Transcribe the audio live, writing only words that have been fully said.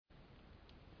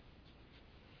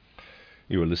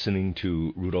You are listening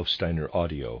to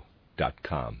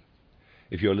rudolfsteineraudio.com.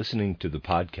 If you are listening to the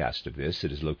podcast of this,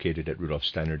 it is located at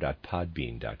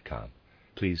rudolfsteiner.podbean.com.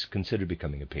 Please consider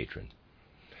becoming a patron.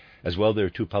 As well, there are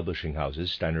two publishing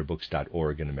houses,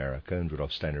 steinerbooks.org in America and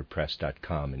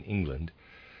rudolfsteinerpress.com in England,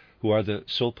 who are the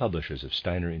sole publishers of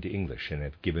Steiner into English and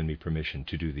have given me permission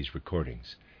to do these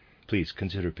recordings. Please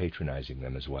consider patronizing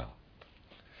them as well.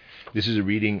 This is a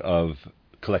reading of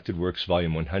Collected Works,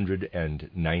 Volume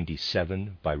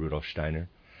 197 by Rudolf Steiner,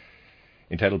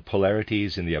 entitled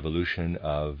Polarities in the Evolution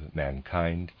of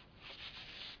Mankind,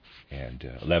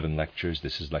 and 11 lectures.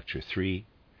 This is Lecture 3,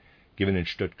 given in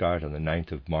Stuttgart on the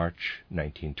 9th of March,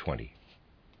 1920.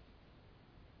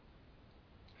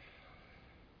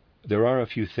 There are a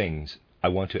few things I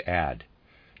want to add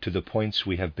to the points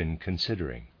we have been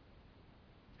considering.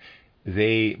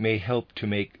 They may help to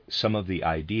make some of the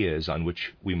ideas on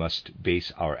which we must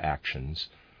base our actions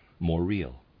more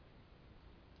real.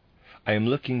 I am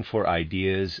looking for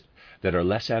ideas that are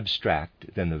less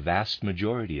abstract than the vast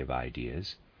majority of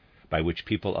ideas by which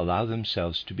people allow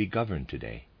themselves to be governed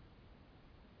today.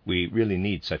 We really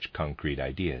need such concrete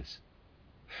ideas,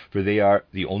 for they are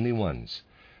the only ones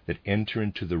that enter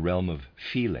into the realm of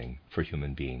feeling for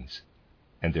human beings,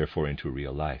 and therefore into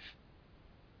real life.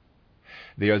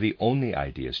 They are the only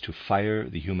ideas to fire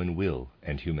the human will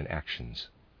and human actions.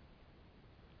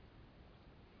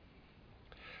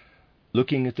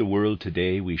 Looking at the world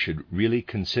today, we should really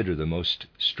consider the most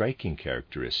striking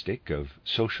characteristic of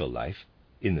social life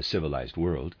in the civilized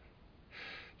world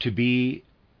to be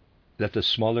that the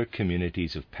smaller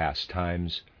communities of past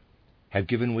times have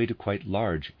given way to quite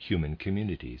large human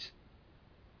communities.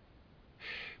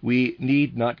 We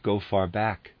need not go far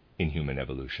back in human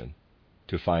evolution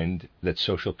to find that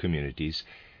social communities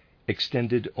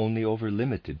extended only over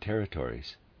limited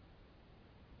territories.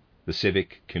 The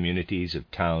civic communities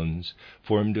of towns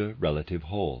formed a relative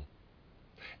whole,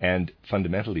 and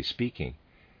fundamentally speaking,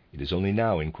 it is only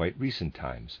now in quite recent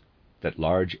times that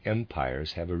large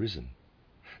empires have arisen,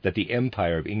 that the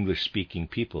empire of English-speaking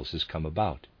peoples has come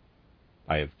about.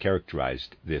 I have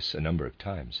characterized this a number of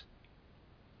times.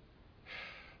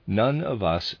 None of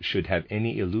us should have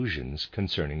any illusions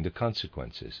concerning the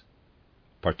consequences,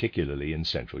 particularly in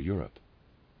Central Europe.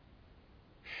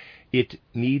 It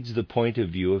needs the point of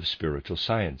view of spiritual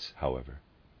science, however,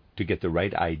 to get the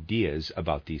right ideas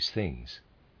about these things,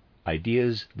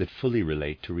 ideas that fully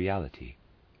relate to reality.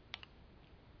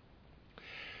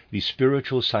 The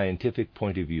spiritual scientific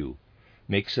point of view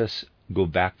makes us go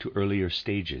back to earlier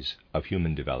stages of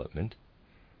human development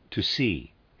to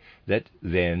see that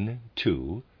then,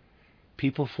 too,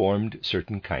 people formed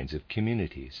certain kinds of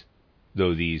communities,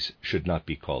 though these should not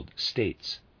be called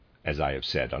states, as I have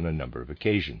said on a number of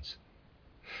occasions,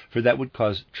 for that would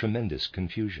cause tremendous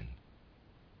confusion.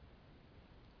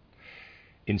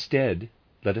 Instead,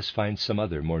 let us find some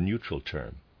other more neutral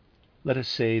term. Let us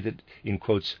say that, in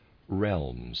quotes,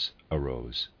 realms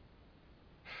arose.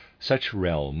 Such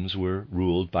realms were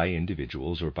ruled by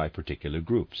individuals or by particular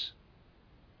groups.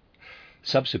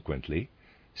 Subsequently,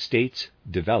 states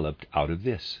developed out of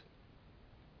this.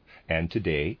 And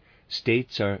today,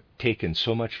 states are taken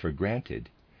so much for granted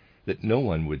that no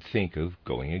one would think of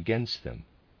going against them.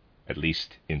 At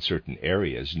least in certain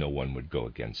areas, no one would go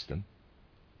against them.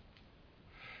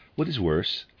 What is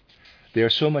worse, they are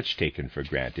so much taken for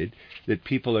granted that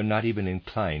people are not even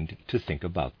inclined to think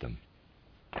about them.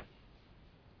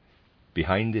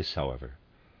 Behind this, however,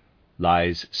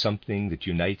 lies something that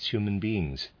unites human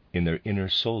beings in their inner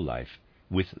soul life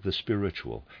with the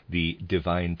spiritual, the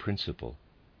divine principle,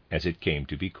 as it came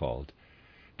to be called,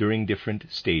 during different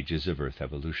stages of Earth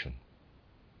evolution.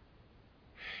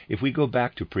 If we go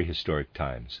back to prehistoric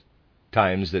times,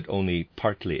 times that only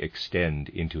partly extend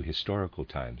into historical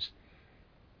times,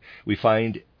 we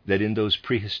find that in those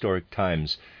prehistoric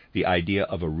times the idea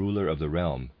of a ruler of the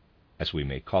realm, as we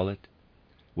may call it,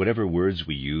 whatever words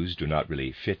we use do not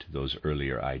really fit those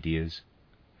earlier ideas,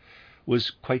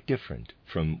 was quite different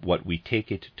from what we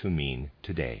take it to mean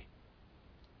today.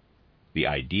 The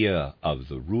idea of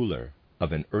the ruler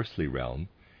of an earthly realm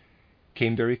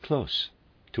came very close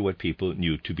to what people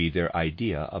knew to be their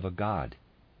idea of a god.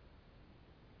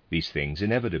 These things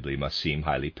inevitably must seem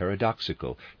highly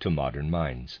paradoxical to modern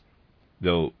minds,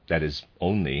 though that is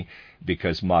only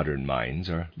because modern minds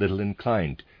are little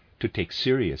inclined to take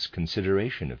serious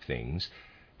consideration of things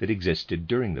that existed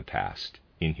during the past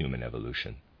in human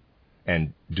evolution,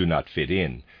 and do not fit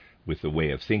in with the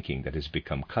way of thinking that has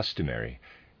become customary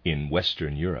in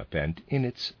Western Europe and in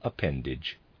its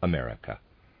appendage, America,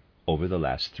 over the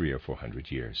last 300 or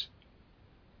 400 years.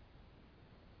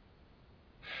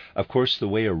 Of course, the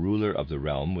way a ruler of the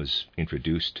realm was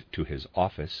introduced to his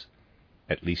office,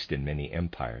 at least in many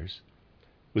empires,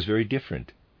 was very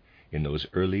different in those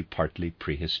early, partly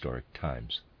prehistoric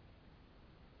times.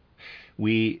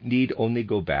 We need only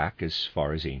go back as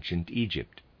far as ancient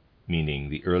Egypt, meaning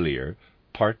the earlier,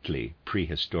 partly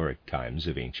prehistoric times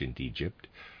of ancient Egypt,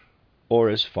 or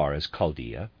as far as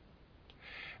Chaldea,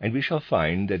 and we shall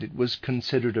find that it was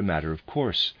considered a matter of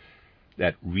course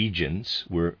that regents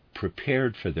were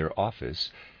prepared for their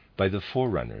office by the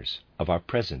forerunners of our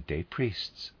present-day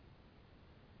priests.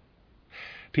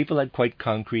 People had quite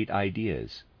concrete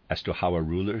ideas as to how a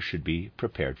ruler should be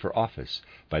prepared for office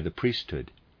by the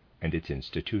priesthood and its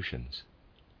institutions.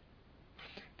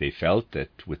 They felt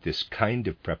that with this kind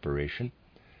of preparation,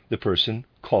 the person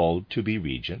called to be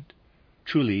regent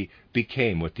truly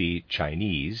became what the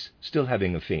Chinese, still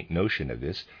having a faint notion of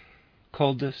this,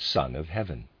 called the Son of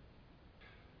Heaven.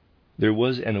 There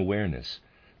was an awareness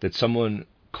that someone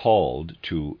called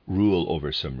to rule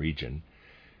over some region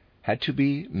had to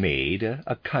be made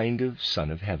a kind of Son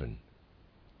of Heaven.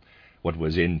 What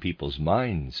was in people's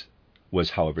minds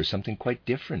was, however, something quite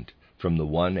different from the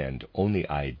one and only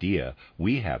idea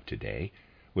we have today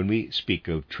when we speak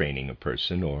of training a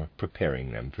person or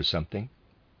preparing them for something.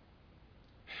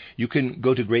 You can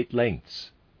go to great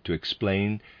lengths to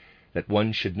explain that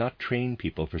one should not train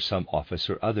people for some office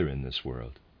or other in this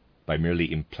world by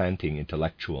merely implanting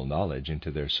intellectual knowledge into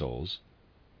their souls,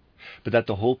 but that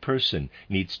the whole person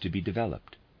needs to be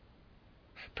developed.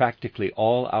 Practically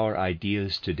all our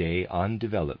ideas today on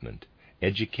development,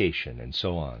 education, and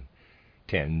so on,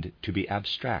 tend to be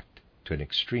abstract to an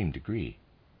extreme degree.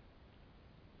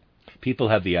 People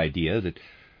have the idea that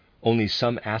only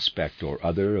some aspect or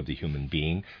other of the human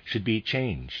being should be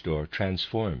changed or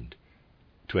transformed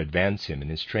to advance him in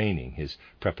his training, his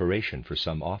preparation for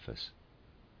some office.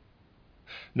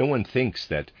 No one thinks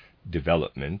that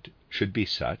development should be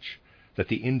such that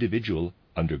the individual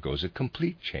undergoes a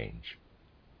complete change.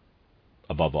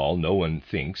 Above all, no one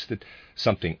thinks that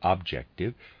something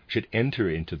objective should enter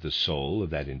into the soul of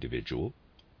that individual,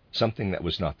 something that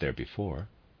was not there before.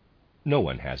 No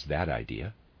one has that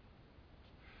idea.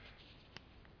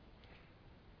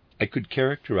 I could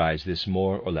characterize this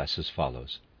more or less as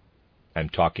follows. I'm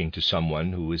talking to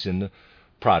someone who is in the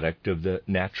product of the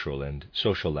natural and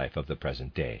social life of the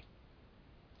present day.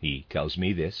 He tells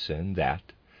me this and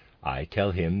that. I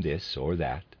tell him this or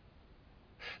that.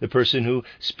 The person who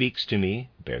speaks to me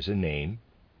bears a name.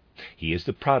 He is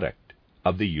the product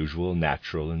of the usual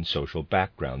natural and social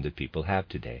background that people have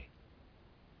today.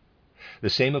 The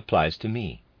same applies to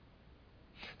me.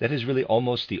 That is really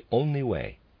almost the only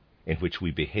way in which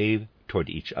we behave toward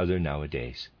each other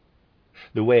nowadays,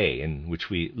 the way in which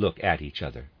we look at each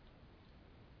other.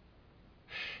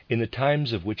 In the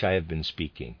times of which I have been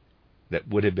speaking, that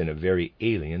would have been a very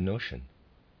alien notion.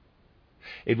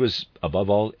 It was above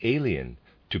all alien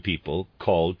to people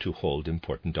called to hold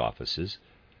important offices,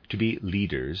 to be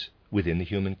leaders within the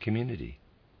human community.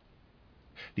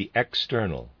 The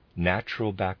external,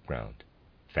 natural background,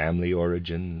 family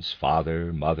origins,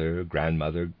 father, mother,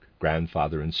 grandmother,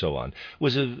 grandfather, and so on,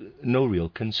 was of no real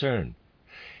concern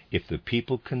if the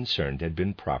people concerned had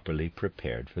been properly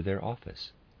prepared for their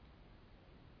office.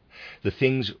 The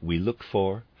things we look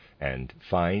for and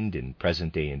find in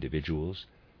present-day individuals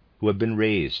who have been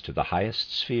raised to the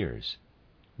highest spheres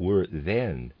were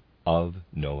then of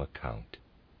no account.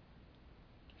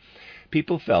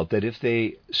 People felt that if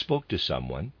they spoke to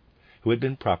someone who had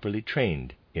been properly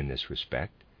trained in this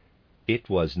respect, it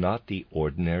was not the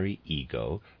ordinary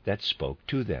ego that spoke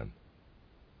to them.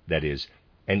 That is,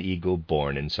 an ego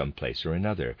born in some place or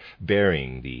another,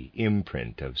 bearing the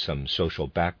imprint of some social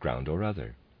background or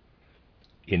other.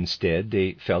 Instead,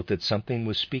 they felt that something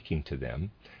was speaking to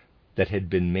them that had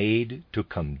been made to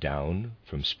come down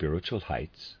from spiritual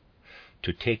heights,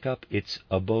 to take up its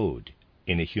abode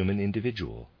in a human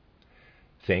individual,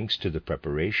 thanks to the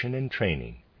preparation and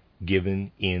training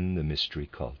given in the mystery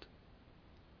cult.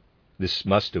 This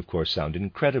must, of course, sound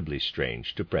incredibly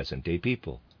strange to present-day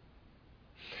people.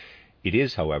 It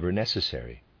is, however,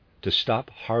 necessary to stop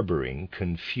harboring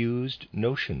confused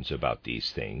notions about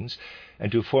these things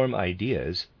and to form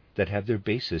ideas that have their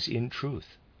basis in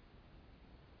truth.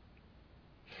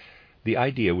 The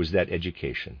idea was that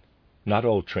education, not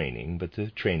all training, but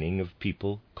the training of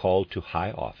people called to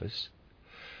high office,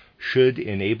 should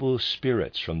enable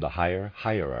spirits from the higher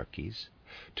hierarchies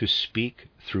to speak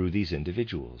through these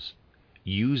individuals,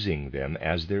 using them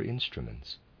as their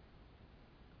instruments.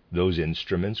 Those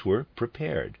instruments were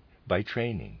prepared by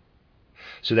training,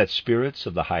 so that spirits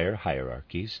of the higher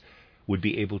hierarchies would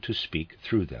be able to speak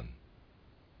through them.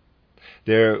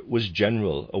 There was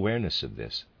general awareness of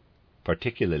this,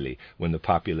 particularly when the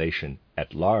population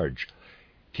at large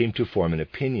came to form an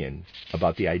opinion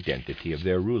about the identity of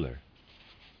their ruler.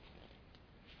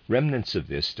 Remnants of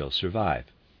this still survive,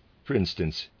 for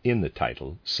instance, in the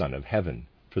title Son of Heaven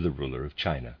for the ruler of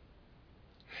China.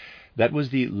 That was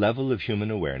the level of human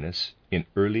awareness in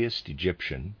earliest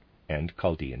Egyptian and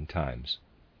Chaldean times.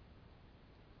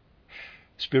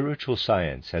 Spiritual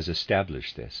science has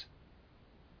established this.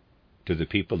 To the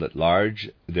people at large,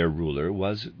 their ruler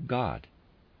was God.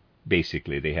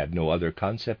 Basically, they had no other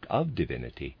concept of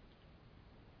divinity.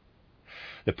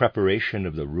 The preparation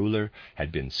of the ruler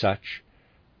had been such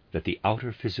that the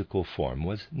outer physical form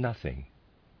was nothing.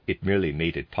 It merely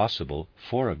made it possible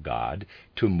for a god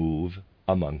to move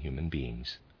among human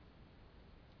beings.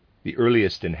 The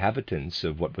earliest inhabitants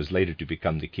of what was later to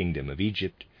become the kingdom of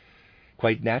Egypt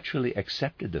quite naturally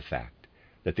accepted the fact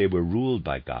that they were ruled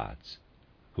by gods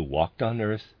who walked on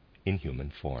earth in human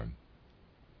form.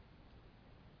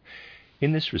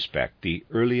 In this respect, the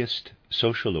earliest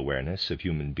social awareness of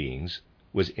human beings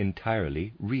was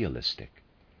entirely realistic.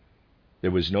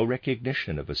 There was no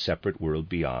recognition of a separate world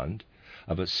beyond,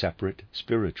 of a separate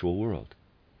spiritual world.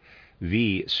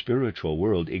 The spiritual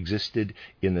world existed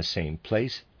in the same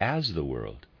place as the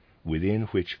world within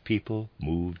which people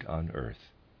moved on earth.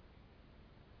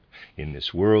 In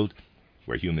this world,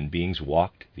 where human beings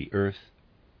walked the earth,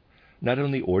 not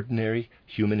only ordinary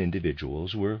human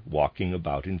individuals were walking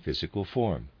about in physical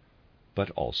form, but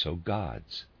also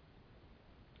gods.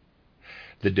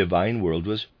 The divine world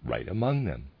was right among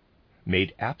them,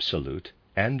 made absolute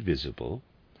and visible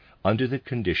under the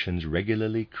conditions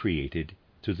regularly created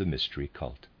through the mystery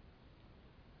cult.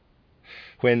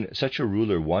 When such a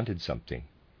ruler wanted something,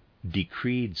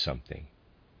 decreed something,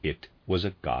 it was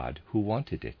a god who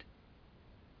wanted it.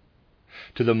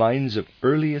 To the minds of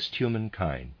earliest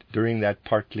humankind during that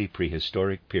partly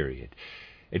prehistoric period,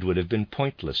 it would have been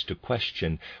pointless to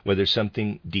question whether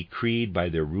something decreed by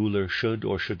their ruler should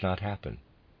or should not happen.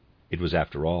 It was,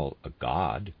 after all, a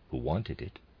god who wanted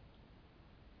it.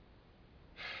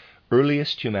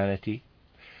 Earliest humanity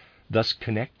thus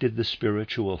connected the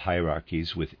spiritual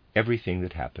hierarchies with everything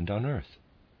that happened on earth.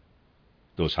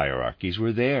 Those hierarchies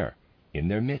were there, in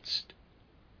their midst.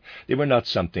 They were not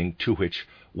something to which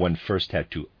one first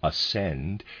had to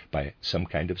ascend by some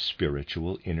kind of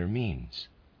spiritual inner means.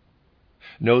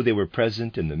 No, they were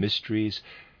present in the mysteries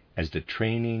as the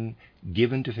training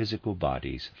given to physical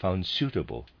bodies found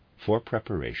suitable for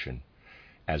preparation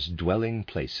as dwelling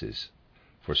places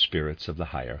for spirits of the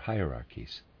higher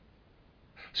hierarchies,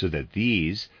 so that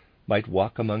these might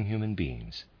walk among human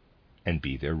beings and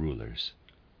be their rulers.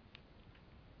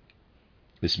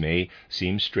 This may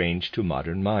seem strange to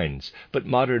modern minds, but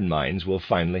modern minds will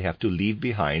finally have to leave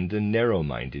behind the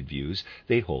narrow-minded views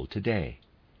they hold today.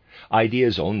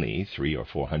 Ideas only 300 or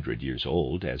 400 years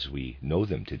old, as we know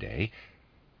them today,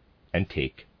 and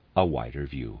take a wider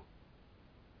view.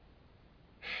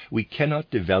 We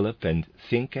cannot develop and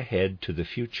think ahead to the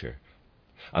future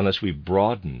unless we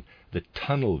broaden the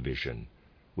tunnel vision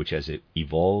which has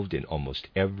evolved in almost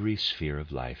every sphere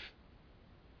of life.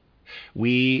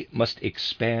 We must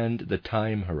expand the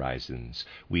time horizons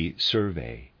we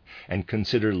survey and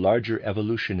consider larger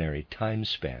evolutionary time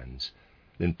spans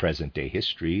than present-day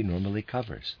history normally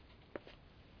covers.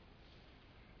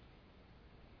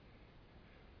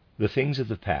 The things of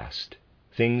the past,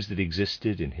 things that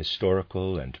existed in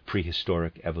historical and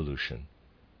prehistoric evolution,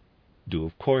 do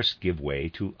of course give way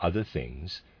to other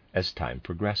things as time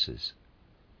progresses,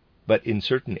 but in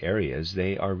certain areas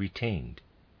they are retained.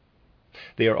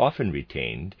 They are often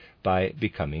retained by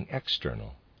becoming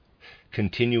external,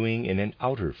 continuing in an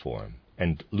outer form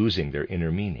and losing their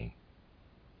inner meaning.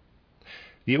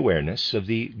 The awareness of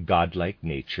the godlike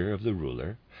nature of the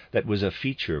ruler that was a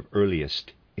feature of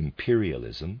earliest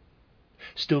imperialism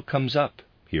still comes up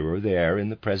here or there in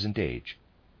the present age,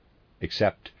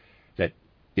 except that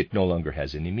it no longer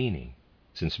has any meaning,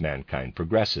 since mankind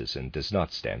progresses and does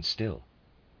not stand still.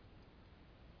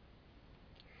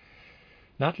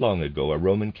 Not long ago, a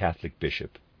Roman Catholic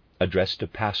bishop addressed a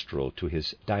pastoral to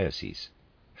his diocese,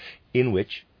 in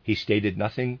which he stated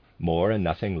nothing more and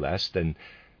nothing less than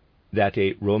that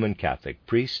a Roman Catholic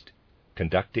priest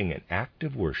conducting an act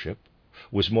of worship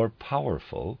was more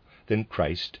powerful than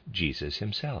Christ Jesus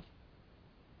himself.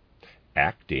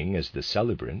 Acting as the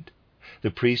celebrant, the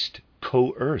priest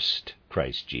coerced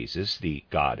Christ Jesus, the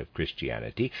God of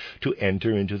Christianity, to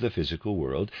enter into the physical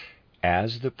world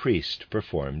as the priest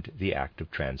performed the act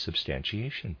of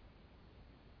transubstantiation.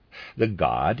 The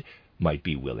God might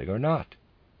be willing or not.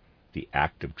 The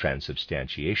act of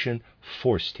transubstantiation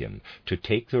forced him to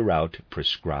take the route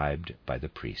prescribed by the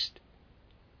priest.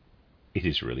 It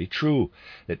is really true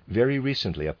that very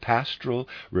recently a pastoral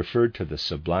referred to the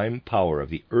sublime power of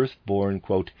the earth-born,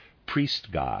 quote,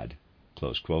 priest god,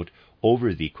 close quote,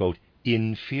 over the, quote,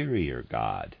 inferior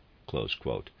God, close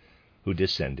quote, who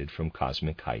descended from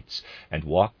cosmic heights and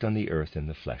walked on the earth in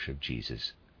the flesh of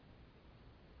Jesus.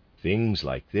 Things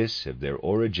like this have their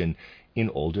origin in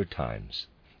older times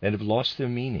and have lost their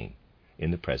meaning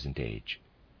in the present age.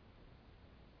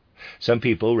 Some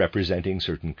people representing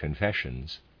certain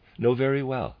confessions know very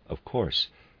well, of course,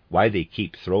 why they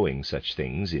keep throwing such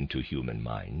things into human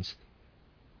minds.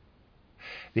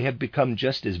 They have become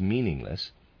just as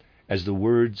meaningless as the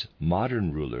words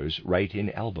modern rulers write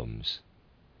in albums.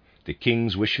 The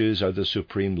king's wishes are the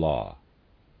supreme law.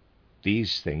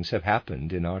 These things have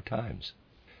happened in our times.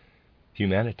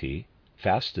 Humanity,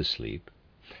 fast asleep,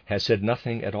 has said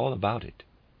nothing at all about it,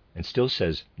 and still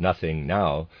says nothing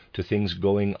now to things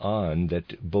going on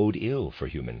that bode ill for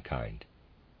humankind.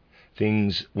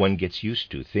 Things one gets used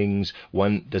to, things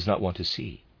one does not want to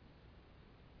see.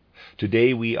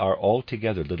 Today we are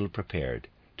altogether little prepared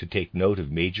to take note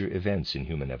of major events in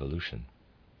human evolution.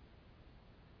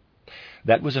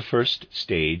 That was a first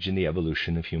stage in the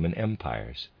evolution of human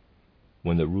empires,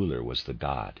 when the ruler was the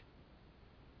god.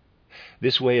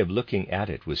 This way of looking at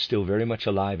it was still very much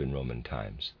alive in Roman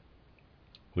times.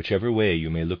 Whichever way you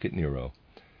may look at Nero,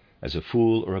 as a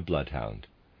fool or a bloodhound,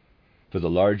 for the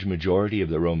large majority of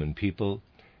the Roman people,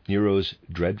 Nero's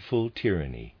dreadful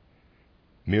tyranny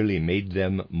merely made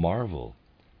them marvel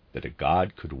that a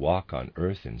god could walk on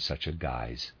earth in such a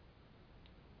guise.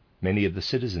 Many of the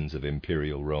citizens of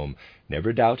imperial Rome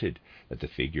never doubted that the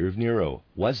figure of Nero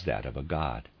was that of a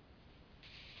god.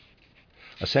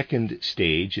 A second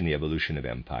stage in the evolution of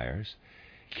empires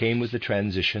came with the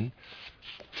transition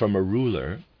from a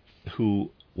ruler who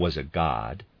was a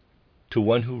god to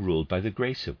one who ruled by the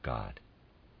grace of God.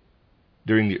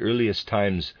 During the earliest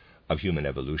times of human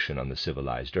evolution on the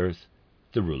civilized earth,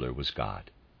 the ruler was God.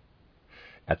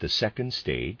 At the second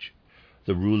stage,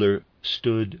 the ruler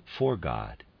stood for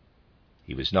God.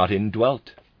 He was not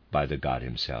indwelt by the God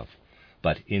himself,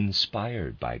 but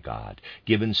inspired by God,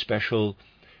 given special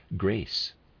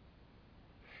grace.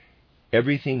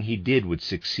 Everything he did would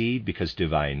succeed because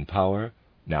divine power,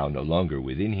 now no longer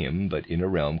within him, but in a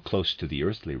realm close to the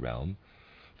earthly realm,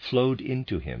 flowed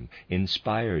into him,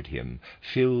 inspired him,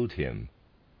 filled him,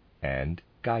 and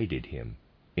guided him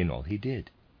in all he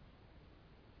did.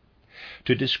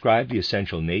 To describe the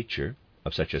essential nature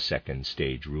of such a second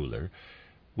stage ruler,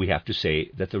 we have to say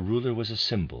that the ruler was a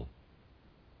symbol.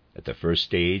 At the first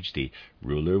stage, the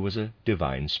ruler was a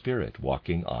divine spirit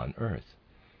walking on earth.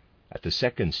 At the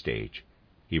second stage,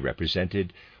 he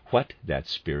represented what that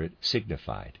spirit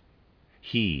signified.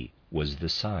 He was the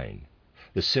sign,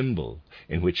 the symbol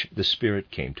in which the spirit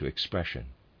came to expression.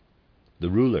 The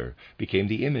ruler became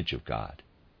the image of God.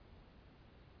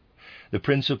 The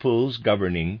principles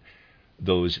governing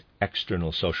those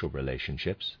external social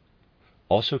relationships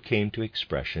also came to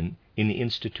expression in the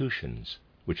institutions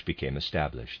which became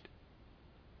established.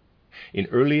 In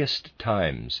earliest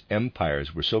times,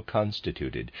 empires were so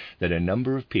constituted that a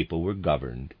number of people were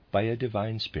governed by a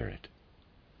divine spirit.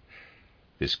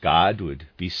 This God would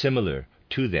be similar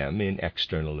to them in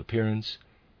external appearance,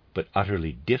 but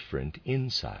utterly different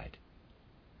inside.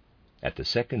 At the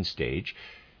second stage,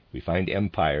 we find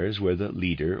empires where the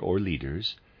leader or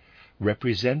leaders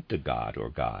represent the god or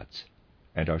gods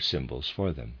and are symbols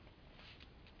for them.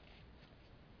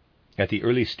 At the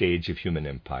early stage of human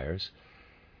empires,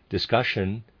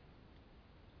 discussion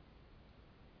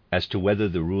as to whether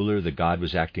the ruler, the god,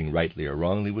 was acting rightly or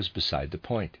wrongly was beside the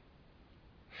point.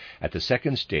 At the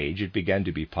second stage, it began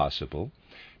to be possible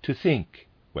to think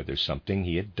whether something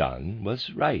he had done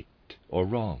was right or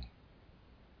wrong.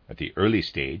 At the early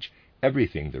stage,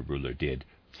 everything the ruler did,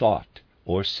 thought,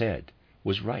 or said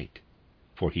was right,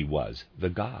 for he was the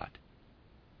god.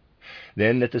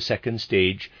 Then, at the second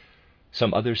stage,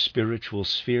 some other spiritual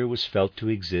sphere was felt to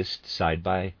exist side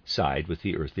by side with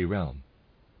the earthly realm,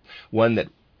 one that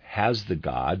has the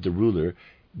god, the ruler,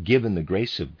 given the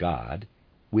grace of God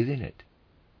within it.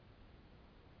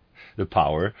 The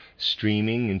power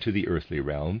streaming into the earthly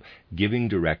realm, giving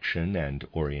direction and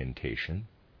orientation,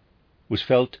 was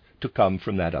felt to come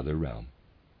from that other realm.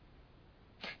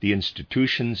 The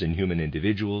institutions and human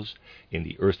individuals in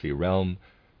the earthly realm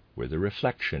were the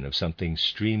reflection of something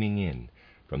streaming in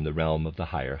from the realm of the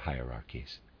higher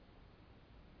hierarchies.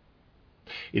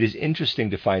 It is interesting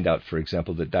to find out, for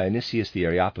example, that Dionysius the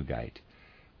Areopagite,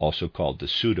 also called the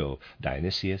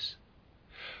pseudo-Dionysius,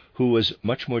 who was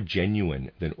much more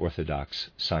genuine than orthodox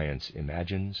science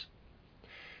imagines,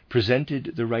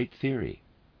 presented the right theory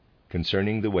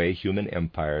concerning the way human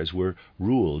empires were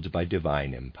ruled by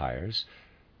divine empires,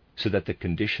 so that the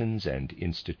conditions and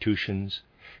institutions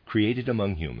created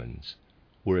among humans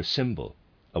were a symbol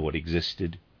of what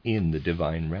existed in the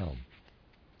divine realm.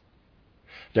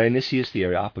 Dionysius the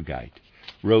Areopagite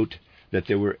wrote that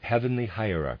there were heavenly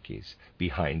hierarchies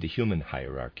behind the human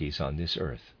hierarchies on this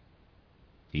earth.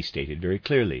 He stated very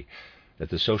clearly that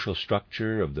the social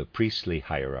structure of the priestly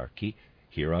hierarchy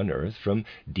here on earth, from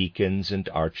deacons and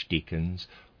archdeacons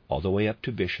all the way up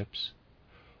to bishops,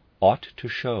 ought to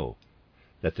show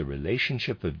that the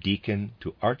relationship of deacon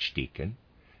to archdeacon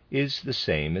is the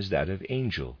same as that of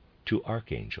angel to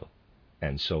archangel,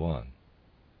 and so on.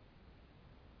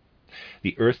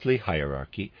 The earthly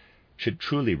hierarchy should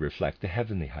truly reflect the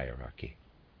heavenly hierarchy.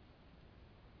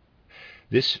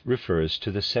 This refers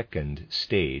to the second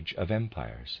stage of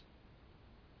empires.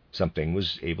 Something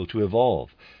was able to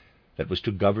evolve that was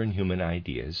to govern human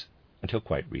ideas until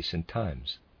quite recent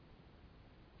times.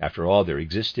 After all, there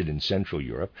existed in Central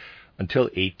Europe until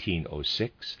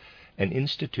 1806 an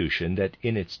institution that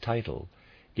in its title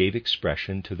gave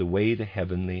expression to the way the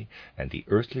heavenly and the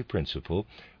earthly principle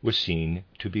were seen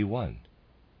to be one: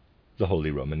 the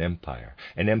Holy Roman Empire,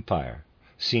 an empire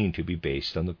seen to be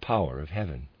based on the power of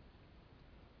heaven.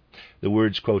 The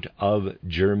words, quote, "of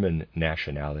German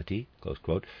nationality," close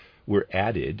quote, were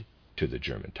added to the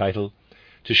German title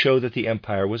to show that the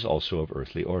empire was also of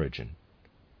earthly origin.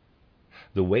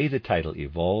 The way the title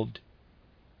evolved,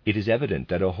 it is evident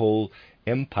that a whole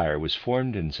empire was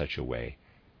formed in such a way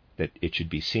that it should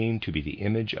be seen to be the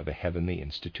image of a heavenly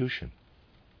institution.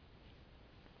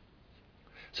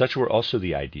 Such were also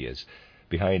the ideas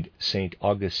behind St.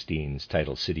 Augustine's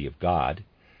title City of God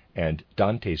and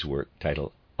Dante's work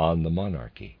titled On the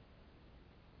Monarchy.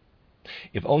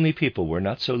 If only people were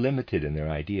not so limited in their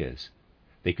ideas,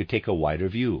 they could take a wider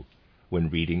view when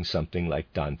reading something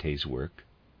like Dante's work,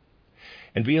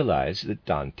 and realize that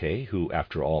Dante, who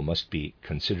after all must be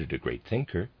considered a great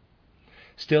thinker,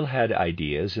 still had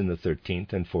ideas in the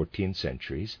 13th and 14th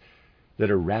centuries that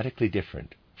are radically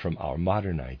different from our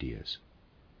modern ideas.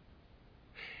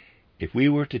 If we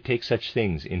were to take such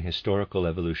things in historical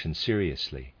evolution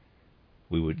seriously,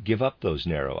 we would give up those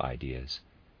narrow ideas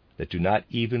that do not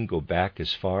even go back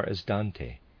as far as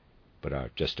Dante, but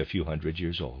are just a few hundred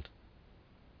years old.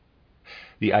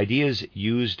 The ideas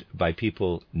used by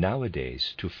people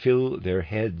nowadays to fill their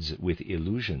heads with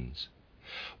illusions,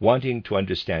 wanting to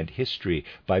understand history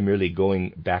by merely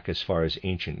going back as far as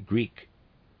ancient Greek,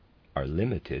 are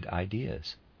limited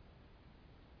ideas.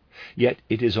 Yet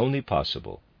it is only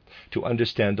possible to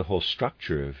understand the whole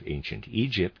structure of ancient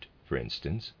Egypt, for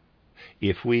instance,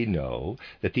 if we know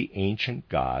that the ancient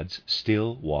gods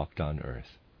still walked on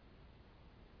earth.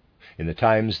 In the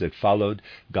times that followed,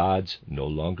 gods no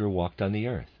longer walked on the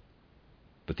earth,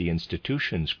 but the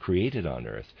institutions created on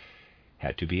earth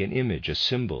had to be an image, a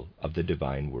symbol of the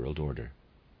divine world order.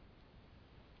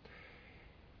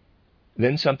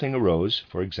 Then something arose,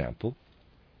 for example,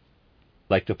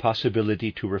 like the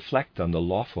possibility to reflect on the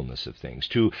lawfulness of things,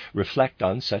 to reflect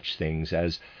on such things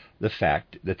as the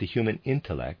fact that the human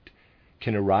intellect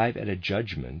can arrive at a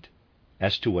judgment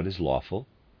as to what is lawful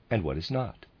and what is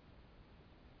not.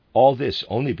 All this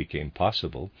only became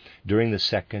possible during the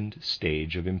second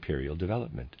stage of imperial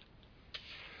development.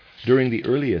 During the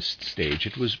earliest stage,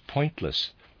 it was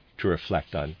pointless to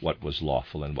reflect on what was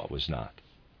lawful and what was not.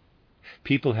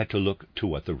 People had to look to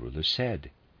what the ruler said,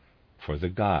 for the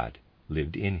God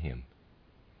lived in him.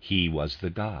 He was the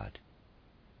God.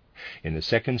 In the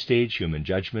second stage, human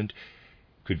judgment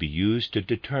could be used to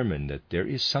determine that there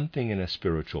is something in a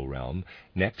spiritual realm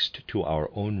next to our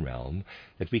own realm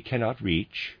that we cannot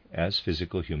reach as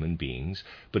physical human beings,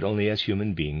 but only as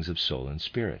human beings of soul and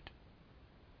spirit.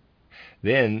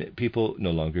 Then people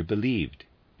no longer believed,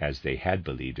 as they had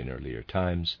believed in earlier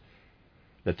times,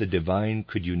 that the divine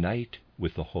could unite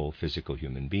with the whole physical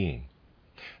human being,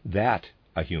 that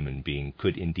a human being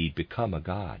could indeed become a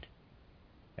god,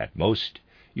 at most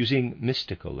using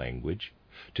mystical language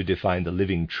to define the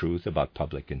living truth about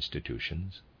public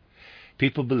institutions.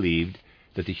 People believed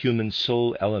that the human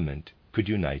soul element could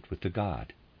unite with the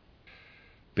God.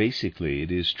 Basically,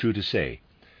 it is true to say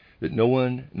that no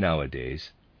one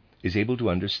nowadays is able to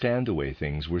understand the way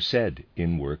things were said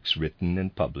in works written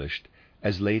and published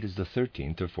as late as the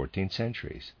 13th or 14th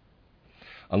centuries,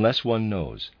 unless one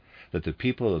knows that the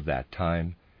people of that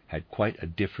time had quite a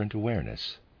different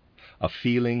awareness, a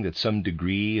feeling that some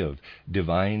degree of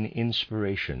divine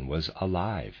inspiration was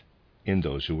alive in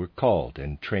those who were called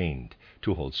and trained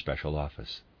to hold special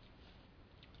office.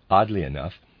 Oddly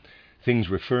enough, things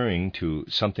referring to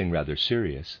something rather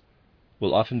serious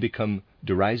will often become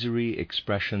derisory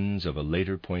expressions of a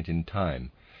later point in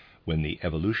time when the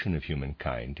evolution of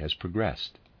humankind has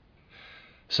progressed.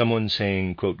 Someone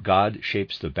saying, quote, "God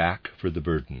shapes the back for the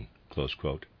burden," close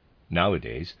quote,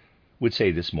 nowadays would say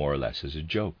this more or less as a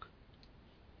joke.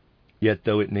 Yet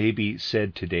though it may be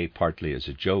said today partly as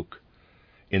a joke,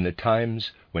 in the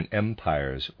times when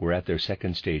empires were at their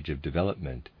second stage of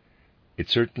development, it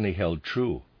certainly held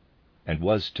true and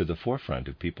was to the forefront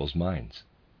of people's minds.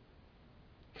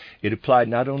 It applied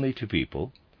not only to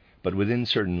people, but within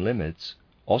certain limits,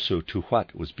 also to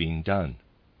what was being done.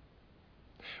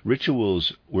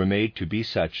 Rituals were made to be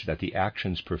such that the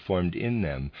actions performed in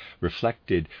them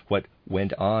reflected what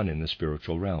went on in the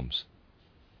spiritual realms.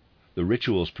 The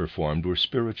rituals performed were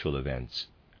spiritual events,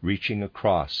 reaching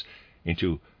across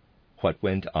into what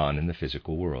went on in the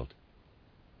physical world.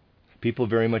 People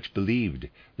very much believed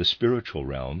the spiritual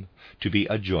realm to be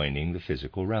adjoining the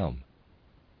physical realm,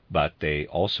 but they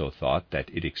also thought that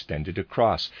it extended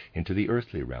across into the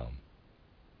earthly realm,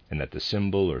 and that the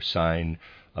symbol or sign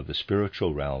of the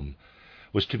spiritual realm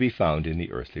was to be found in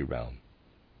the earthly realm.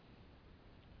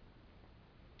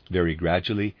 Very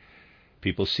gradually,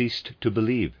 people ceased to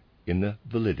believe in the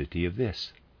validity of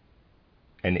this.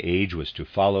 An age was to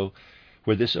follow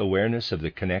where this awareness of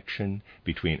the connection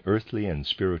between earthly and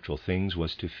spiritual things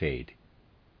was to fade.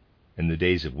 In the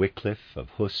days of Wycliffe, of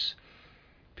Huss,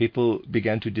 people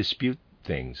began to dispute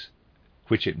things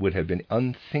which it would have been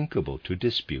unthinkable to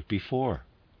dispute before.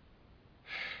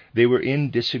 They were in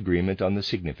disagreement on the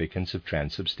significance of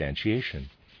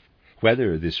transubstantiation,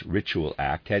 whether this ritual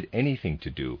act had anything to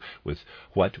do with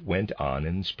what went on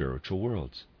in spiritual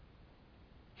worlds.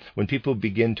 When people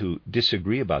begin to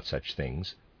disagree about such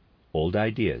things, old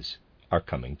ideas are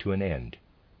coming to an end.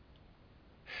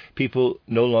 People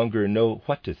no longer know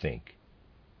what to think.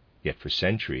 Yet for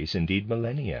centuries, indeed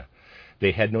millennia,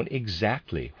 they had known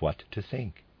exactly what to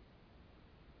think.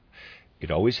 It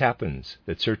always happens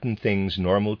that certain things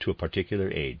normal to a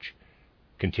particular age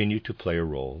continue to play a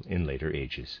role in later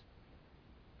ages.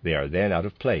 They are then out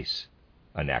of place,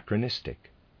 anachronistic,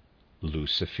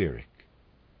 luciferic.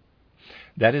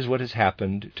 That is what has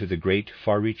happened to the great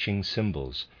far-reaching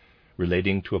symbols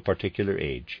relating to a particular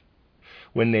age,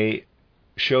 when they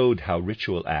showed how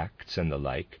ritual acts and the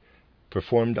like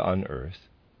performed on earth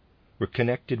were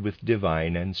connected with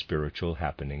divine and spiritual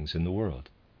happenings in the world.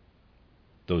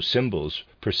 Those symbols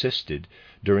persisted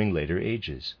during later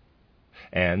ages,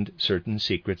 and certain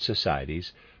secret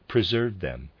societies preserved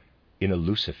them in a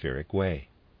luciferic way.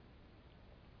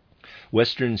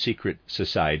 Western secret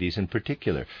societies in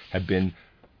particular have been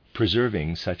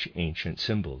preserving such ancient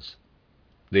symbols.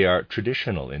 They are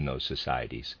traditional in those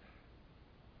societies,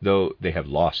 though they have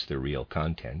lost their real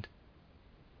content.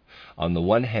 On the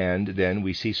one hand, then,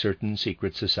 we see certain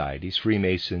secret societies,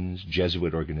 Freemasons,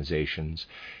 Jesuit organizations,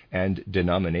 and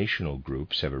denominational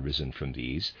groups have arisen from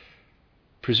these,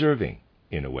 preserving,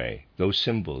 in a way, those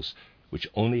symbols which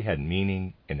only had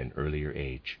meaning in an earlier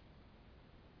age.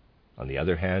 On the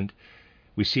other hand,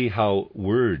 we see how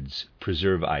words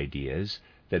preserve ideas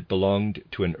that belonged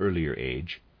to an earlier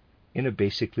age in a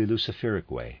basically luciferic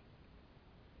way.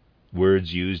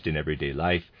 Words used in everyday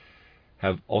life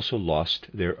have also lost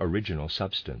their original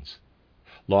substance,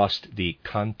 lost the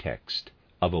context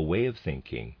of a way of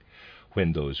thinking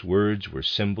when those words were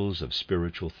symbols of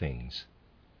spiritual things.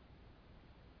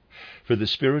 For the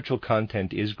spiritual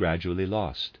content is gradually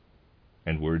lost,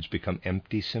 and words become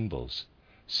empty symbols,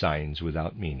 signs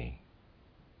without meaning.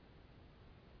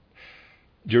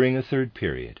 During a third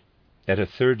period, at a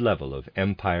third level of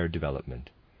empire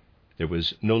development, there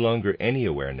was no longer any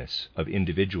awareness of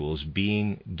individuals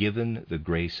being given the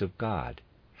grace of God,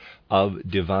 of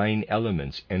divine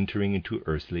elements entering into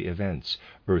earthly events,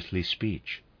 earthly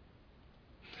speech.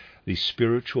 The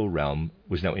spiritual realm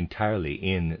was now entirely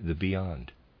in the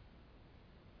beyond.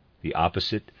 The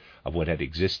opposite of what had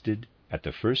existed at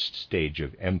the first stage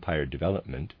of empire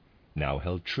development now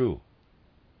held true.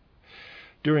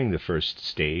 During the first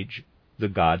stage, the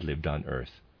God lived on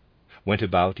earth, went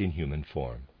about in human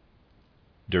form.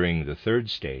 During the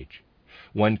third stage,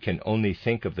 one can only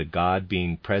think of the God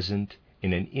being present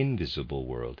in an invisible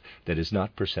world that is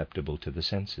not perceptible to the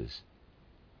senses.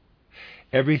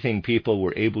 Everything people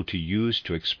were able to use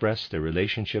to express their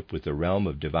relationship with the realm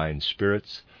of divine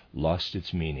spirits lost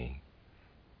its meaning.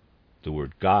 The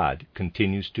word God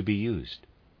continues to be used.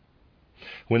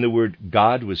 When the word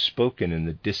God was spoken in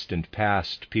the distant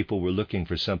past, people were looking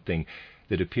for something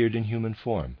that appeared in human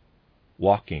form,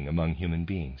 walking among human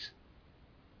beings.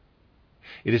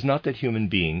 It is not that human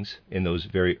beings in those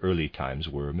very early times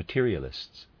were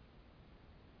materialists.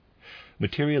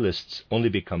 Materialists only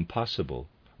become possible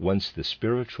once the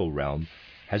spiritual realm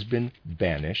has been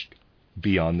banished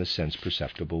beyond the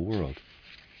sense-perceptible world.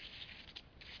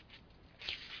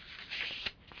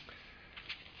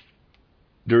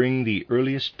 During the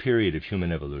earliest period of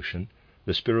human evolution,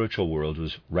 the spiritual world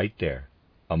was right there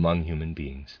among human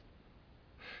beings.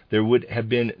 There would have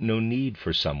been no need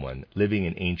for someone living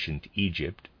in ancient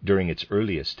Egypt during its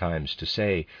earliest times to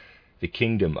say, "The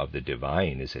kingdom of the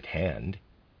divine is at hand."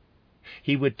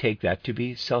 He would take that to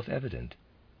be self-evident.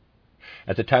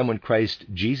 At the time when Christ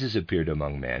Jesus appeared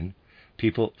among men,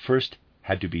 people first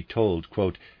had to be told,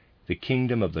 quote, "The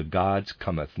kingdom of the gods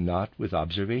cometh not with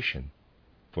observation,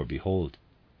 for behold,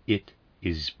 it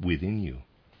is within you."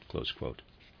 Close quote.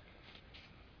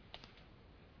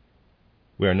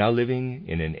 We are now living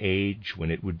in an age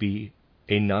when it would be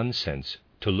a nonsense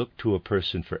to look to a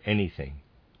person for anything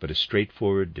but a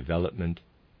straightforward development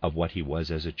of what he was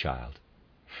as a child,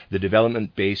 the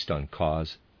development based on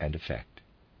cause and effect.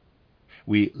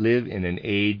 We live in an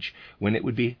age when it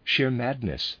would be sheer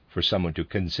madness for someone to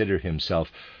consider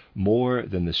himself more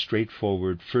than the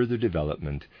straightforward further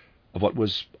development of what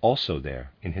was also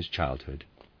there in his childhood.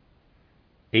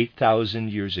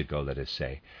 8,000 years ago, let us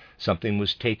say, something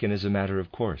was taken as a matter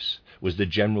of course, was the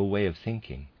general way of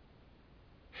thinking.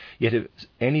 Yet if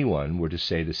anyone were to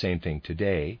say the same thing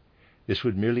today, this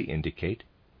would merely indicate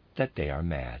that they are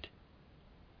mad.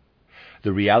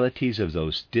 The realities of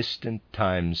those distant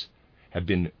times have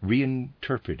been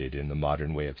reinterpreted in the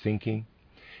modern way of thinking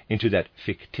into that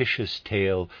fictitious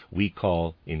tale we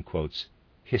call, in quotes,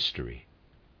 history.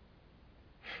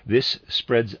 This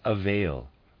spreads a veil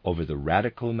over the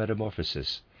radical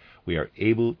metamorphosis we are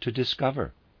able to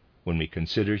discover when we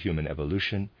consider human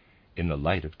evolution in the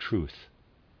light of truth.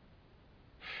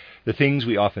 The things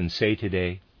we often say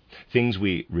today, things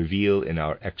we reveal in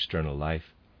our external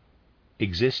life,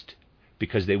 exist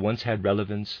because they once had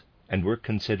relevance and were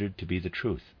considered to be the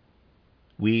truth.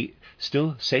 We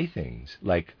still say things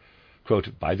like,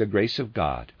 quote, "by the grace of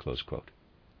God," close quote.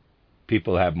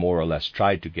 People have more or less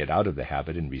tried to get out of the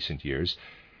habit in recent years,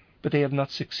 but they have not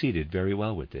succeeded very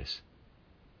well with this.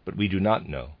 But we do not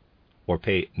know, or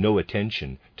pay no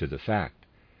attention to the fact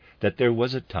that there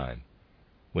was a time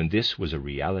when this was a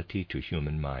reality to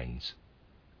human minds,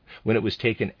 when it was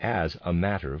taken as a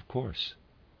matter of course.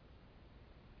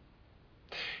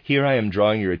 Here I am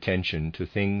drawing your attention to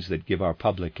things that give our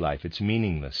public life its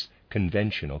meaningless,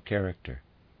 conventional character.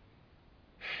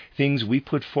 Things we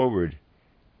put forward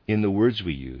in the words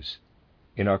we use,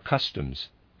 in our customs,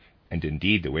 and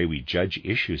indeed the way we judge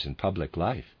issues in public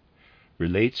life,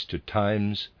 relates to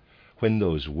times when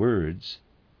those words,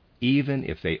 even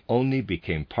if they only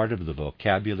became part of the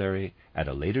vocabulary at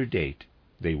a later date,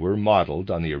 they were modeled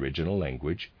on the original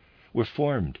language, were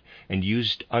formed and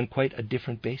used on quite a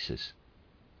different basis.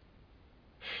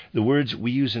 The words we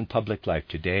use in public life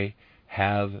today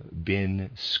have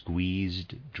been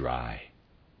squeezed dry.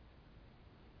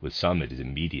 With some it is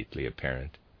immediately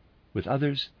apparent. With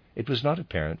others it was not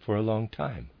apparent for a long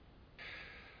time.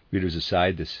 Readers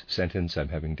aside, this sentence, I'm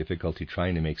having difficulty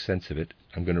trying to make sense of it.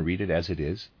 I'm going to read it as it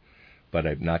is, but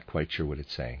I'm not quite sure what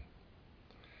it's saying.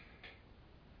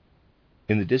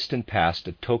 In the distant past,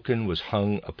 a token was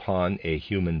hung upon a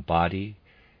human body,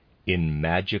 in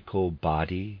magical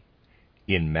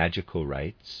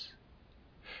rites,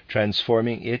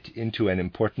 transforming it into an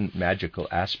important magical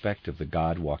aspect of the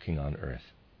God walking on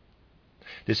earth.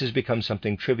 This has become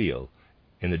something trivial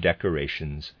in the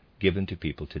decorations given to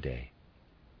people today.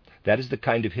 That is the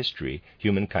kind of history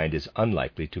humankind is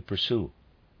unlikely to pursue.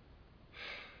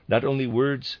 Not only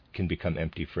words can become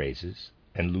empty phrases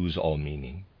and lose all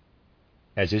meaning,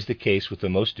 as is the case with the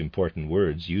most important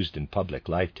words used in public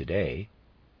life today.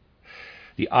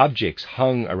 The objects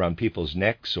hung around people's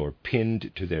necks or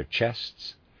pinned to their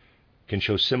chests can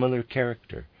show similar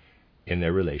character in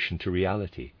their relation to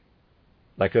reality,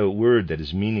 like a word that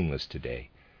is meaningless today,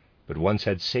 but once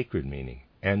had sacred meaning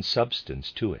and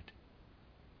substance to it.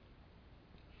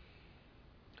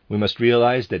 We must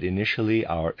realize that initially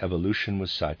our evolution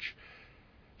was such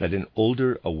that an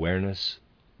older awareness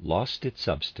lost its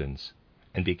substance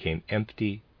and became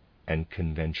empty and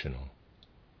conventional.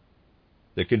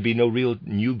 There can be no real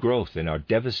new growth in our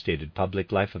devastated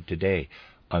public life of today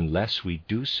unless we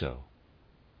do so.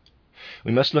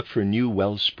 We must look for new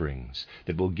well springs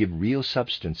that will give real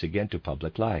substance again to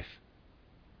public life.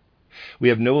 We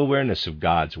have no awareness of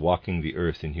God's walking the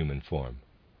earth in human form.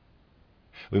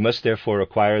 We must therefore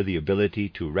acquire the ability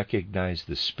to recognize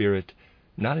the Spirit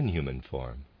not in human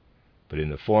form, but in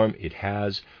the form it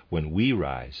has when we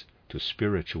rise to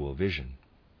spiritual vision.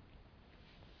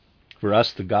 For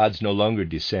us, the gods no longer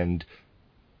descend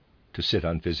to sit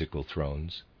on physical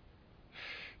thrones.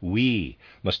 We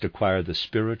must acquire the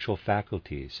spiritual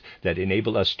faculties that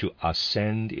enable us to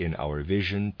ascend in our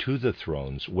vision to the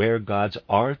thrones where gods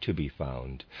are to be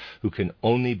found, who can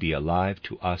only be alive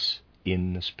to us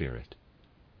in the Spirit.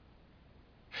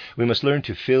 We must learn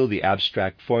to fill the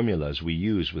abstract formulas we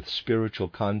use with spiritual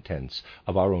contents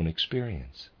of our own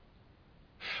experience.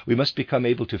 We must become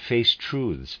able to face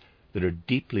truths that are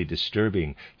deeply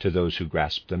disturbing to those who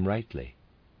grasp them rightly.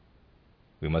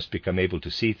 We must become able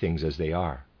to see things as they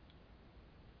are.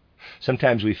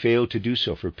 Sometimes we fail to do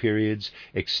so for periods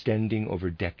extending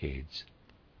over decades.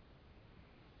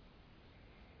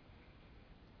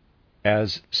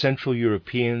 As Central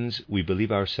Europeans, we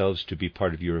believe ourselves to be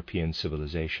part of European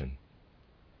civilization.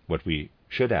 What we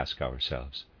should ask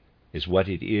ourselves is what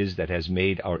it is that has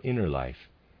made our inner life,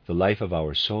 the life of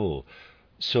our soul,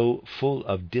 so full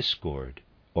of discord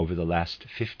over the last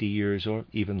 50 years or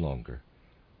even longer.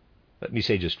 Let me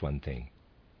say just one thing.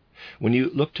 When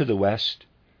you look to the West,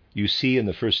 you see in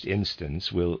the first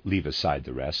instance, we'll leave aside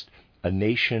the rest, a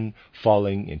nation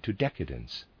falling into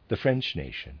decadence, the French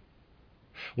nation.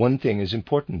 One thing is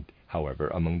important, however,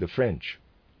 among the French.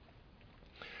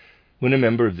 When a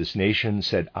member of this nation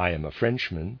said, "I am a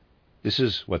Frenchman," this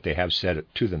is what they have said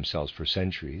to themselves for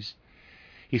centuries,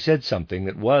 he said something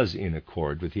that was in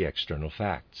accord with the external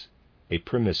facts, a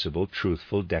permissible,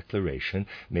 truthful declaration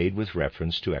made with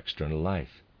reference to external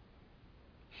life.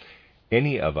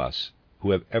 Any of us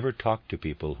who have ever talked to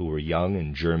people who were young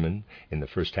and German in the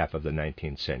first half of the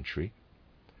 19th century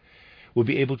will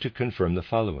be able to confirm the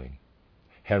following.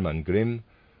 Hermann Grimm,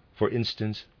 for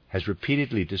instance, has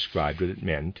repeatedly described what it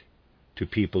meant to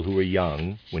people who were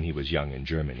young when he was young in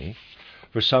Germany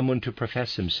for someone to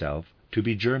profess himself to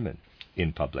be German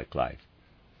in public life,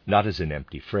 not as an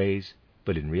empty phrase,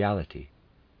 but in reality.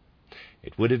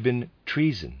 It would have been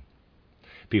treason.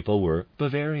 People were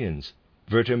Bavarians,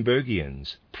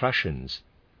 Württembergians, Prussians,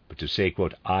 but to say,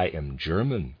 quote, "I am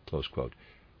German," close quote,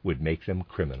 would make them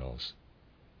criminals.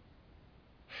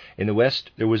 In the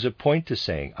West, there was a point to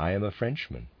saying, "I am a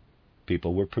Frenchman."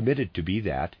 People were permitted to be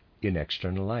that in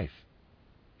external life.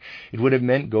 It would have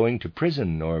meant going to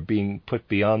prison or being put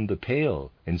beyond the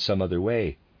pale in some other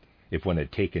way, if one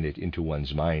had taken it into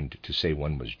one's mind to say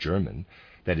one was German,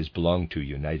 that is, belonged to a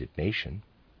United Nation.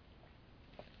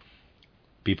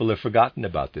 People have forgotten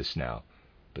about this now,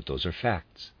 but those are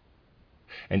facts.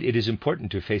 And it is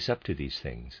important to face up to these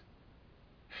things.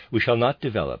 We shall not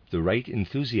develop the right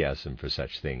enthusiasm for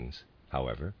such things,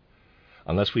 however,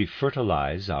 unless we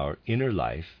fertilize our inner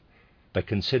life by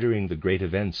considering the great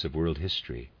events of world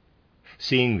history,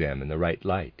 seeing them in the right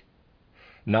light,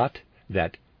 not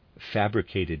that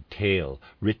fabricated tale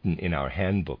written in our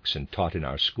handbooks and taught in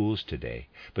our schools today,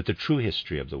 but the true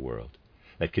history of the world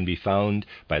that can be found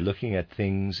by looking at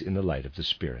things in the light of the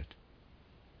Spirit.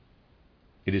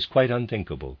 It is quite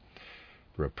unthinkable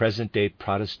for a present-day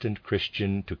Protestant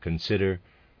Christian to consider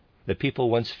that people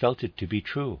once felt it to be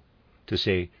true, to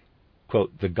say,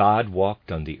 quote, "The God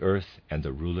walked on the earth, and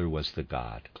the ruler was the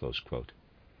God," close quote,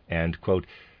 and, quote,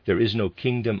 "There is no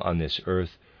kingdom on this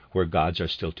earth where gods are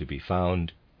still to be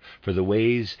found, for the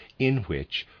ways in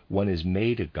which one is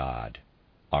made a god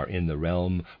are in the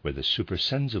realm where the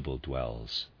supersensible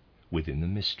dwells, within the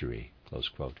mystery," close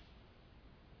quote.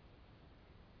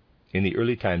 In the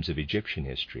early times of Egyptian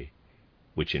history,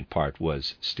 which in part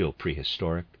was still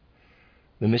prehistoric,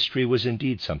 the mystery was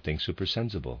indeed something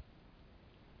supersensible.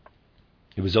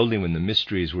 It was only when the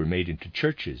mysteries were made into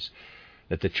churches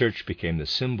that the church became the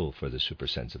symbol for the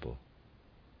supersensible.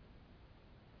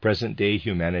 Present-day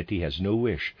humanity has no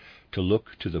wish to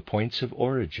look to the points of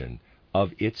origin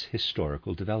of its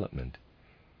historical development.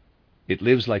 It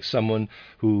lives like someone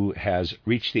who has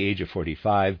reached the age of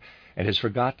 45 and has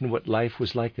forgotten what life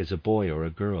was like as a boy or a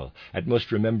girl, at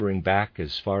most remembering back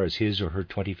as far as his or her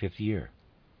 25th year.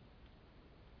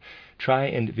 Try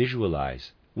and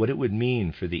visualize what it would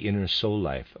mean for the inner soul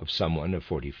life of someone of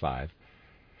 45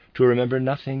 to remember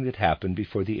nothing that happened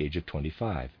before the age of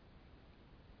 25.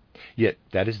 Yet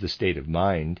that is the state of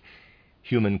mind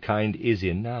humankind is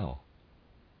in now.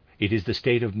 It is the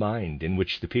state of mind in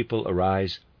which the people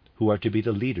arise who are to be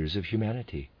the leaders of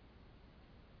humanity.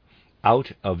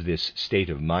 Out of this state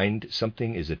of mind,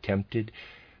 something is attempted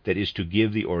that is to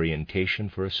give the orientation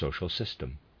for a social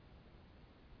system.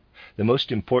 The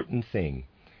most important thing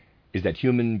is that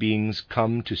human beings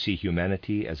come to see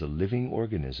humanity as a living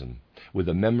organism with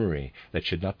a memory that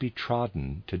should not be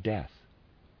trodden to death,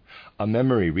 a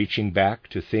memory reaching back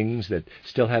to things that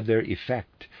still have their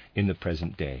effect in the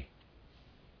present day,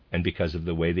 and because of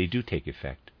the way they do take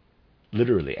effect,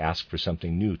 literally ask for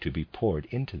something new to be poured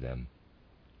into them.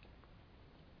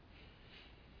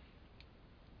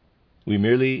 We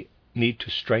merely need to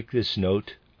strike this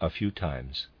note a few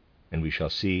times, and we shall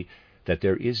see that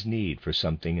there is need for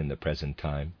something in the present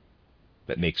time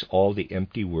that makes all the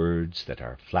empty words that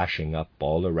are flashing up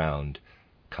all around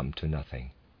come to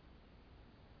nothing.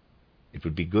 It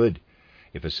would be good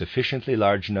if a sufficiently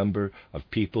large number of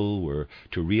people were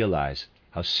to realize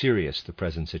how serious the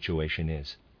present situation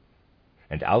is,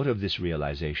 and out of this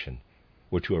realization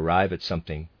were to arrive at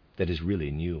something that is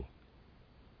really new.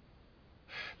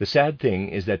 The sad thing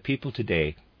is that people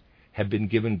today have been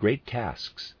given great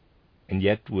tasks, and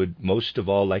yet would most of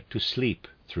all like to sleep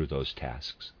through those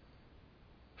tasks.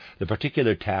 The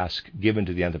particular task given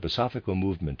to the anthroposophical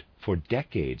movement for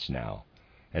decades now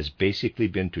has basically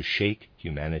been to shake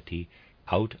humanity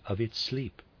out of its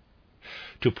sleep,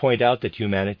 to point out that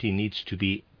humanity needs to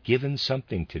be given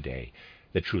something today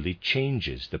that truly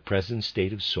changes the present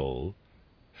state of soul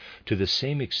to the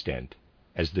same extent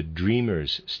as the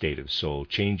dreamer's state of soul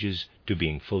changes to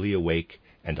being fully awake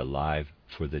and alive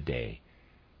for the day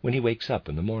when he wakes up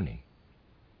in the morning.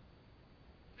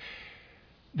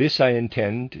 This I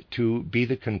intend to be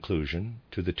the conclusion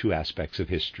to the two aspects of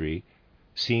history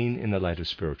seen in the light of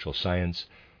spiritual science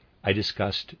I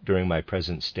discussed during my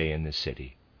present stay in this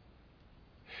city.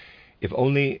 If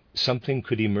only something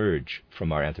could emerge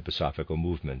from our anthroposophical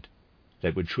movement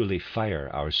that would truly fire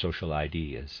our social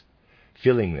ideas,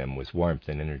 filling them with warmth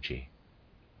and energy.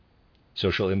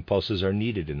 Social impulses are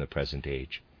needed in the present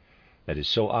age. That is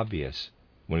so obvious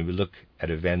when we look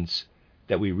at events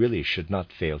that we really should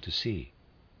not fail to see.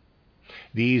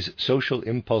 These social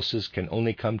impulses can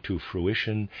only come to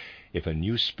fruition if a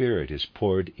new spirit is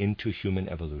poured into human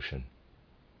evolution.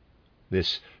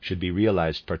 This should be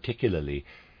realized particularly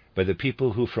by the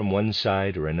people who from one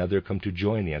side or another come to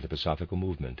join the anthroposophical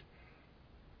movement.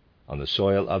 On the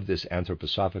soil of this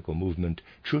anthroposophical movement,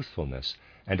 truthfulness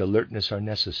and alertness are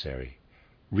necessary,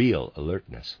 real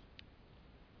alertness.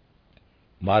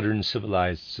 Modern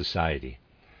civilized society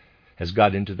has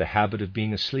got into the habit of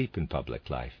being asleep in public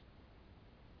life.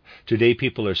 Today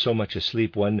people are so much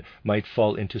asleep one might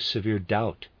fall into severe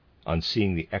doubt on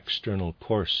seeing the external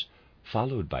course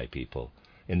followed by people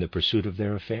in the pursuit of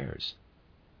their affairs.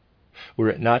 Were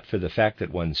it not for the fact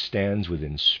that one stands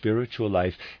within spiritual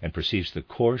life and perceives the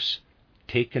course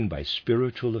taken by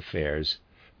spiritual affairs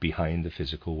behind the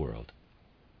physical world.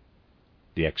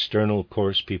 The external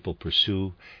course people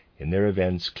pursue in their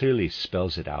events clearly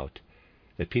spells it out,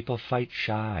 that people fight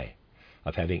shy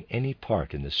of having any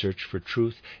part in the search for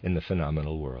truth in the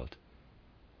phenomenal world.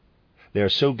 They are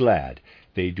so glad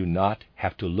they do not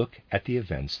have to look at the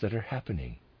events that are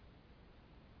happening.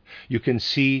 You can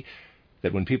see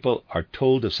that when people are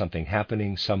told of something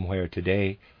happening somewhere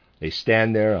today, they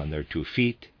stand there on their 2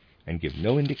 feet and give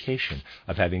no indication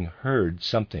of having heard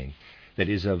something that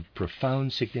is of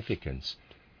profound significance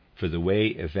for the way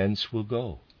events will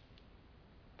go.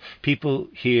 People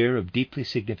hear of deeply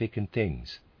significant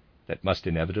things that must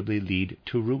inevitably lead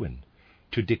to ruin,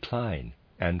 to decline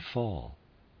and fall,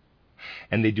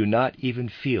 and they do not even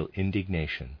feel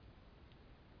indignation.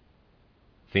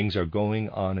 Things are going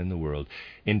on in the world.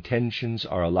 Intentions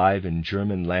are alive in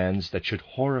German lands that should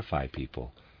horrify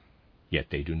people, yet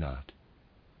they do not.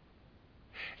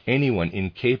 Anyone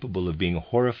incapable of being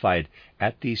horrified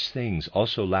at these things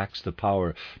also lacks the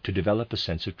power to develop a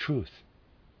sense of truth.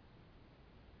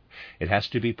 It has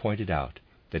to be pointed out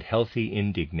that healthy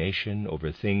indignation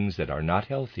over things that are not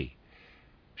healthy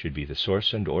should be the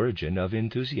source and origin of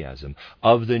enthusiasm,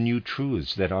 of the new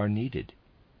truths that are needed.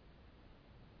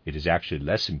 It is actually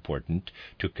less important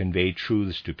to convey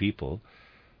truths to people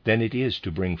than it is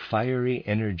to bring fiery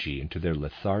energy into their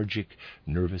lethargic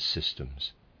nervous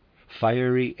systems.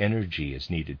 Fiery energy is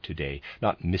needed today,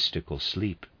 not mystical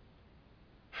sleep.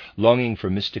 Longing for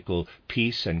mystical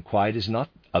peace and quiet is not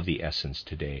of the essence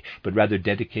today, but rather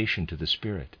dedication to the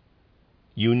Spirit.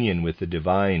 Union with the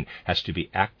divine has to be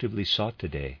actively sought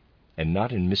today, and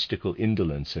not in mystical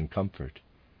indolence and comfort.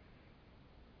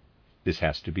 This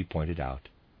has to be pointed out.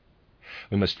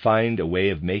 We must find a way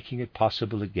of making it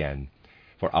possible again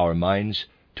for our minds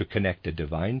to connect a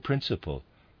divine principle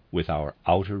with our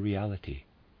outer reality.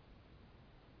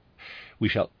 We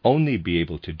shall only be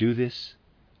able to do this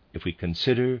if we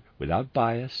consider without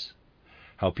bias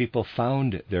how people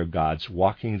found their gods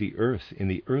walking the earth in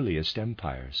the earliest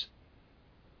empires.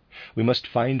 We must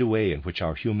find a way in which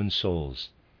our human souls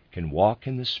can walk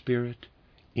in the Spirit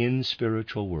in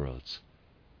spiritual worlds,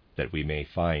 that we may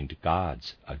find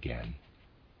gods again.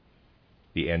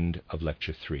 The end of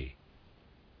Lecture 3.